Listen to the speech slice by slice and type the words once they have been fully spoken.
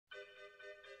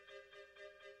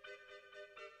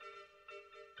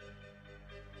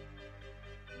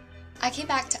I came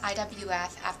back to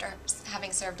IWF after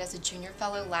having served as a junior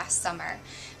fellow last summer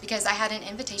because I had an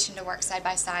invitation to work side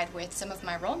by side with some of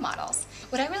my role models.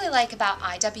 What I really like about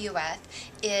IWF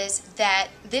is that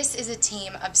this is a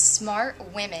team of smart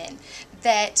women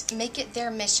that make it their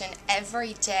mission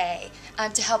every day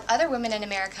to help other women in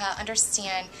America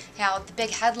understand how the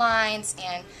big headlines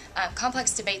and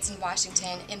complex debates in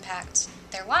Washington impact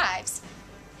their lives.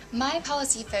 My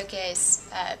policy focus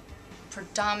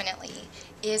predominantly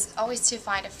is always to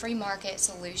find a free market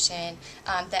solution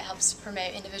that helps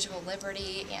promote individual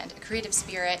liberty and a creative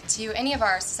spirit to any of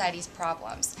our society's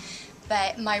problems.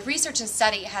 But my research and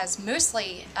study has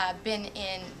mostly been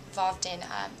involved in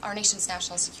our nation's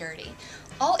national security.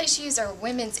 All issues are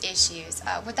women's issues.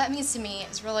 What that means to me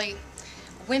is really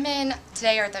women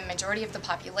today are the majority of the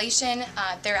population.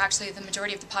 They're actually the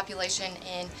majority of the population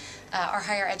in our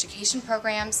higher education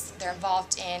programs. They're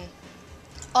involved in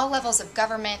all levels of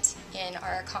government, in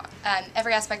our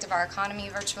every aspect of our economy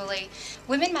virtually.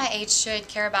 Women my age should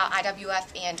care about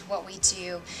IWF and what we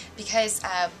do because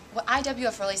what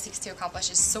IWF really seeks to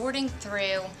accomplish is sorting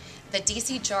through the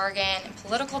DC jargon and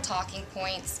political talking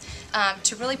points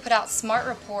to really put out smart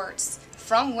reports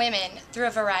from women through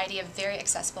a variety of very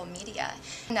accessible media.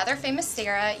 Another famous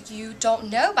Sarah you don't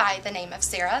know by the name of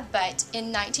Sarah, but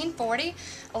in 1940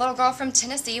 a little girl from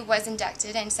Tennessee was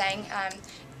inducted and sang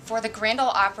for the Grand Ole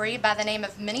Opry by the name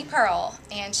of Minnie Pearl,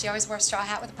 and she always wore a straw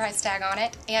hat with a price tag on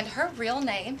it, and her real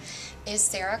name is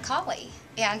Sarah Colley.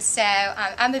 And so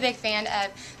I'm a big fan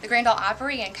of the Grand Ole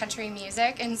Opry and country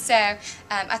music, and so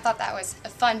I thought that was a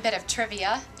fun bit of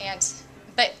trivia,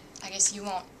 but I guess you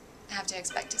won't have to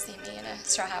expect to see me in a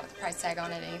straw hat with a price tag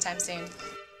on it anytime soon.